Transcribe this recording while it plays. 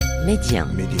Média.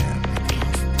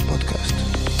 Podcast.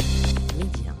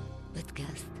 Média.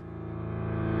 Podcast.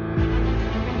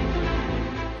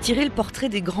 Tirer le portrait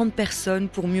des grandes personnes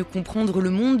pour mieux comprendre le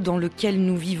monde dans lequel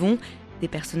nous vivons. Des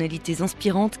personnalités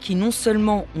inspirantes qui non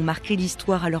seulement ont marqué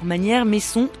l'histoire à leur manière, mais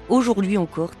sont aujourd'hui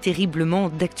encore terriblement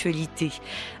d'actualité.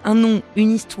 Un nom, une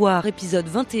histoire, épisode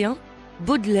 21,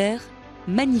 Baudelaire,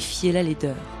 magnifier la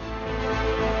laideur.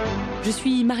 Je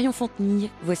suis Marion Fontenille,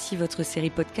 voici votre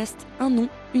série podcast Un nom,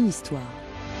 une histoire.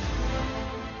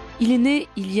 Il est né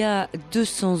il y a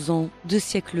 200 ans, 2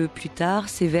 siècles plus tard,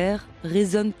 ses vers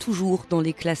résonnent toujours dans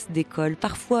les classes d'école,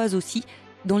 parfois aussi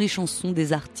dans les chansons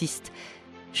des artistes.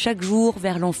 Chaque jour,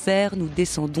 vers l'enfer, nous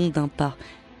descendons d'un pas.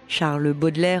 Charles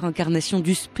Baudelaire, incarnation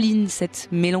du spleen, cette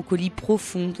mélancolie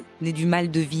profonde, née du mal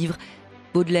de vivre.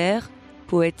 Baudelaire,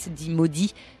 poète dit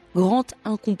maudit, grand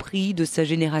incompris de sa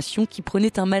génération qui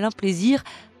prenait un malin plaisir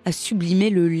à sublimer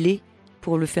le laid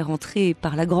pour le faire entrer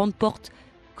par la grande porte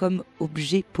comme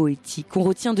objet poétique. On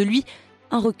retient de lui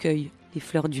un recueil, Les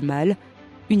Fleurs du Mal,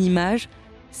 une image,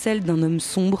 celle d'un homme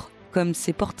sombre, comme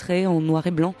ses portraits en noir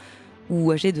et blanc,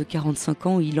 où âgé de 45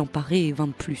 ans, il en paraît 20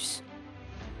 de plus.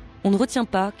 On ne retient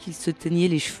pas qu'il se teignait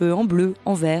les cheveux en bleu,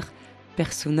 en vert,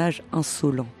 personnage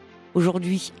insolent.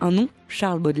 Aujourd'hui, un nom,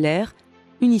 Charles Baudelaire,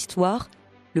 une histoire,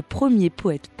 le premier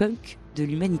poète punk de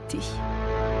l'humanité.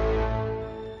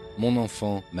 Mon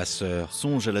enfant, ma sœur,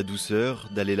 songe à la douceur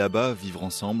d'aller là-bas, vivre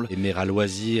ensemble, aimer à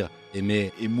loisir,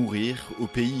 aimer et mourir au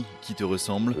pays qui te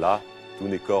ressemble. Là, tout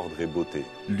n'est qu'ordre et beauté.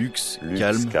 Luxe,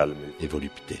 calme et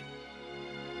volupté.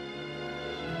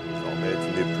 Désormais, tu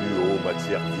n'es plus, ô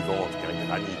matière vivante, qu'un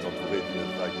granit entouré d'une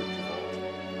vague épouvante.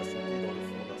 Assoupli dans le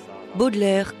fond d'un Sahara.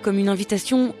 Baudelaire, comme une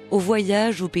invitation au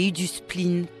voyage au pays du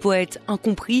spleen. Poète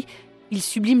incompris, il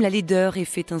sublime la laideur et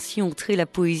fait ainsi entrer la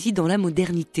poésie dans la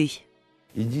modernité.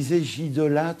 Il disait «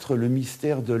 J'idolâtre le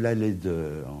mystère de la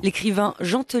laideur. L'écrivain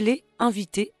Jean Telet,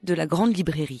 invité de la Grande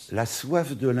Librairie. La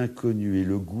soif de l'inconnu et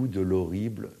le goût de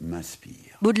l'horrible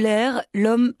m'inspirent. » Baudelaire,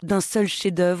 l'homme d'un seul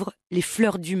chef-d'œuvre, Les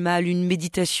Fleurs du Mal, une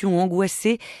méditation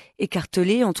angoissée,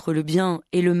 écartelée entre le bien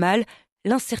et le mal,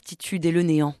 l'incertitude et le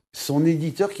néant. Son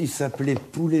éditeur, qui s'appelait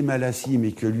Poulet Malassis,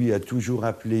 mais que lui a toujours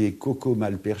appelé Coco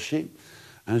Malperché,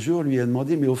 un jour lui a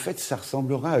demandé « Mais au fait, ça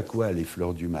ressemblera à quoi, Les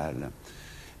Fleurs du Mal ?»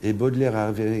 Et Baudelaire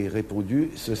avait répondu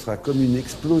 « Ce sera comme une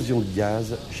explosion de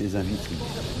gaz chez un vitrier. »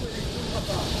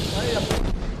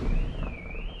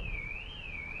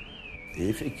 Et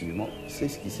effectivement, c'est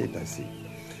ce qui s'est passé.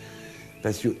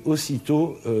 Parce que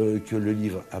aussitôt que le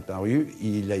livre a paru,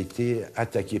 il a été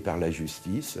attaqué par la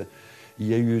justice. Il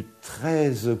y a eu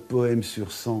 13 poèmes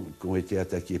sur 100 qui ont été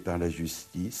attaqués par la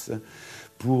justice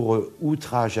pour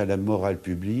outrage à la morale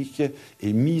publique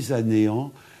et mise à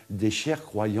néant des chères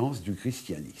croyances du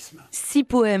christianisme. 6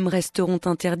 poèmes resteront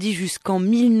interdits jusqu'en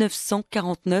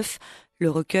 1949. Le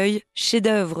recueil,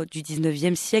 chef-d'œuvre du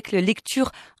XIXe siècle,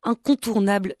 lecture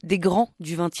incontournable des grands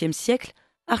du XXe siècle,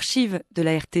 archives de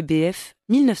la RTBF,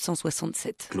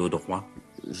 1967. Claude Roy.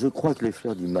 Je crois que Les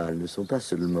Fleurs du Mal ne sont pas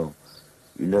seulement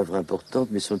une œuvre importante,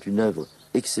 mais sont une œuvre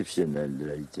exceptionnelle de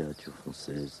la littérature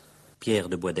française. Pierre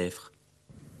de Boisdeffre.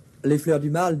 Les Fleurs du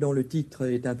Mal, dont le titre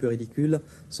est un peu ridicule,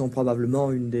 sont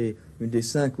probablement une des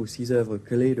 5 ou 6 œuvres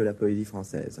clés de la poésie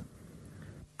française.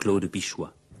 Claude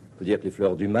Pichois. Il faut dire que Les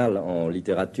Fleurs du Mal, en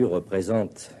littérature,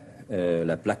 représentent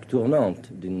la plaque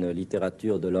tournante d'une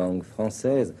littérature de langue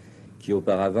française qui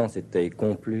auparavant s'était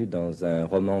complue dans un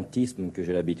romantisme que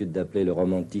j'ai l'habitude d'appeler le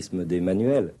romantisme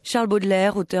d'Emmanuel. Charles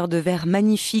Baudelaire, auteur de vers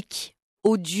magnifiques,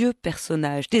 odieux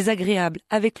personnage, désagréable,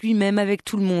 avec lui-même, avec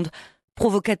tout le monde,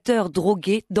 provocateur,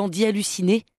 drogué, dandy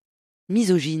halluciné,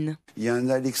 misogyne. Il y a un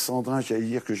alexandrin, j'allais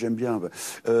dire que j'aime bien.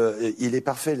 Il est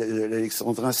parfait,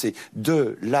 l'alexandrin, c'est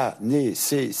de, la, né,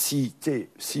 c'est, si, té,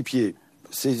 6 pieds,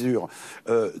 césure,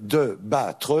 de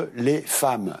battre les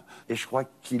femmes. Et je crois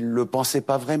qu'il ne le pensait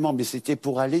pas vraiment, mais c'était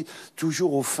pour aller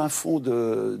toujours au fin fond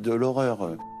de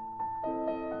l'horreur.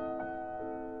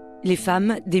 Les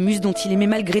femmes, des muses dont il aimait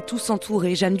malgré tout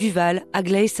s'entourer, Jeanne Duval,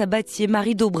 Aglaé Sabatier,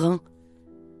 Marie Daubrin.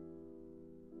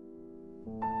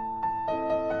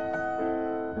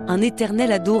 Un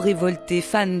éternel ado révolté,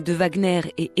 fan de Wagner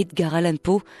et Edgar Allan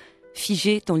Poe,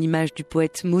 figé dans l'image du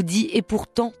poète maudit et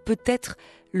pourtant peut-être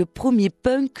le premier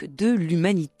punk de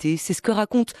l'humanité. C'est ce que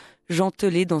raconte Jean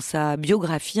Telet dans sa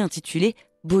biographie intitulée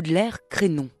 « Baudelaire,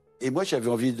 Crénon ». Et moi, j'avais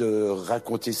envie de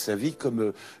raconter sa vie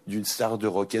comme d'une star de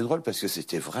rock'n'roll, parce que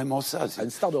c'était vraiment ça. Une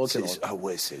star de rock'n'roll. Ah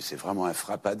ouais, c'est vraiment un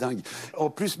frappadingue. En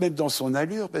plus, même dans son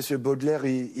allure, parce que Baudelaire,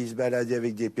 il se baladait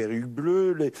avec des perruques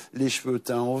bleues, les cheveux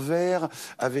teints en vert,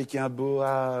 avec un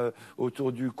boa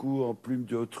autour du cou en plume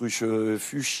d'autruche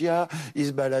fuchsia. Il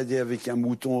se baladait avec un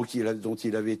mouton dont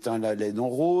il avait teint la laine en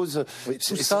rose. Oui,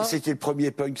 C'était le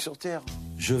premier punk sur Terre.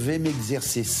 Je vais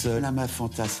m'exercer seul à ma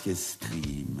fantasque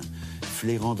escrime,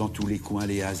 flairant dans tous les coins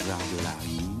les hasards de la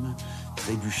rime,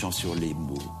 trébuchant sur les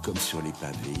mots comme sur les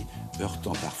pavés,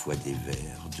 heurtant parfois des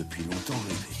vers depuis longtemps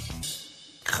rêvés.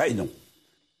 Crénon.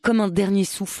 Comme un dernier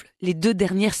souffle, les 2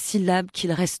 dernières syllabes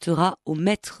qu'il restera au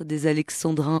maître des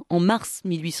Alexandrins. En mars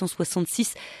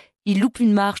 1866, il loupe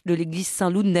une marche de l'église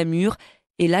Saint-Loup de Namur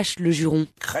et lâche le juron.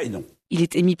 Crénon. Il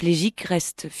est hémiplégique,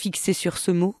 reste fixé sur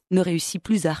ce mot, ne réussit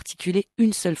plus à articuler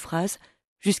une seule phrase,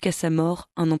 jusqu'à sa mort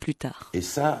 1 an plus tard. Et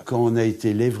ça, quand on a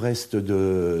été l'Everest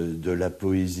de la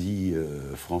poésie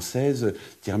française,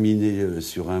 terminer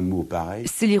sur un mot pareil.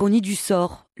 C'est l'ironie du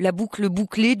sort, la boucle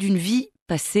bouclée d'une vie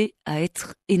passée à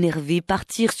être énervée,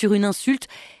 partir sur une insulte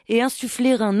et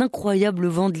insuffler un incroyable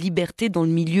vent de liberté dans le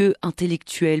milieu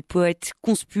intellectuel, poète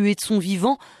conspué de son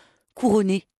vivant,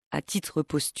 couronné à titre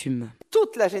posthume.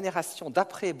 Toute la génération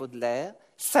d'après Baudelaire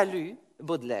salue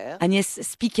Baudelaire. Agnès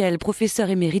Spiquel, professeure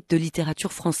émérite de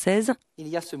littérature française. Il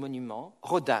y a ce monument,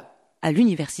 Rodin, à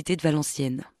l'université de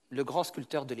Valenciennes. Le grand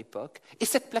sculpteur de l'époque. Et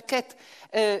cette plaquette,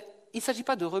 il ne s'agit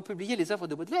pas de republier les œuvres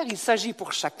de Baudelaire, il s'agit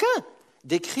pour chacun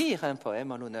d'écrire un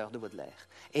poème en l'honneur de Baudelaire.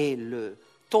 Et le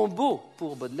tombeau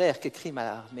pour Baudelaire qu'écrit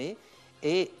Mallarmé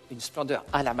est une splendeur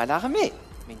à la Mallarmé,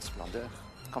 mais une splendeur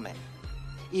quand même.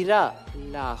 Il a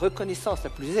la reconnaissance la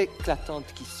plus éclatante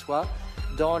qui soit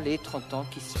dans les 30 ans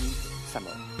qui suivent sa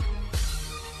mort.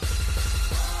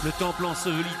 Le temple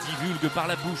enseveli divulgue par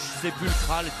la bouche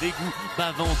sépulcrale d'égout,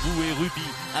 bavant, boue et rubis,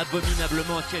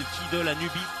 abominablement quelque idole à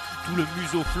Nubie, tout le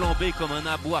museau flambé comme un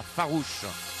aboi farouche.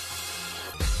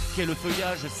 Quel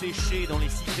feuillage séché dans les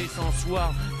cités sans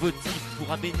soir, votif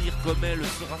pour abénir comme elle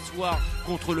se rasseoir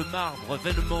contre le marbre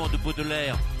vainement de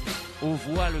Baudelaire. Au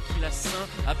voile qui la ceint,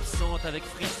 absente avec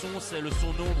frisson, celle son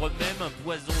ombre même, un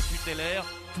poison tutélaire,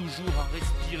 toujours à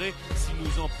respirer si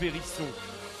nous en périssons.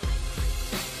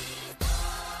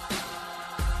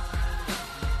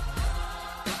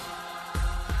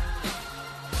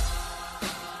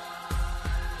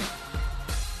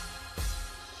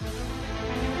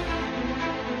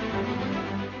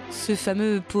 Ce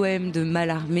fameux poème de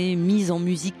Mallarmé mis en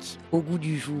musique au goût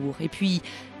du jour. Et puis,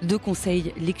 2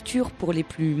 conseils lecture pour les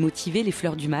plus motivés, Les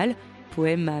Fleurs du Mal,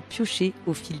 poème à piocher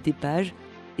au fil des pages,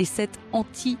 et cet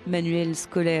anti-manuel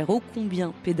scolaire ô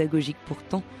combien pédagogique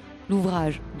pourtant,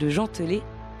 l'ouvrage de Jean Telet,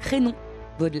 Crénon,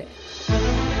 Baudelaire.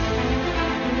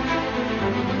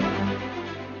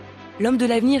 L'homme de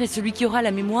l'avenir est celui qui aura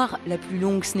la mémoire la plus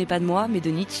longue, ce n'est pas de moi, mais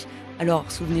de Nietzsche.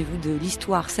 Alors souvenez-vous de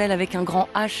l'histoire, celle avec un grand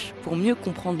H, pour mieux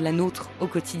comprendre la nôtre au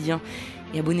quotidien.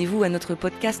 Et abonnez-vous à notre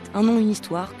podcast Un nom, une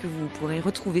histoire, que vous pourrez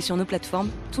retrouver sur nos plateformes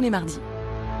tous les mardis.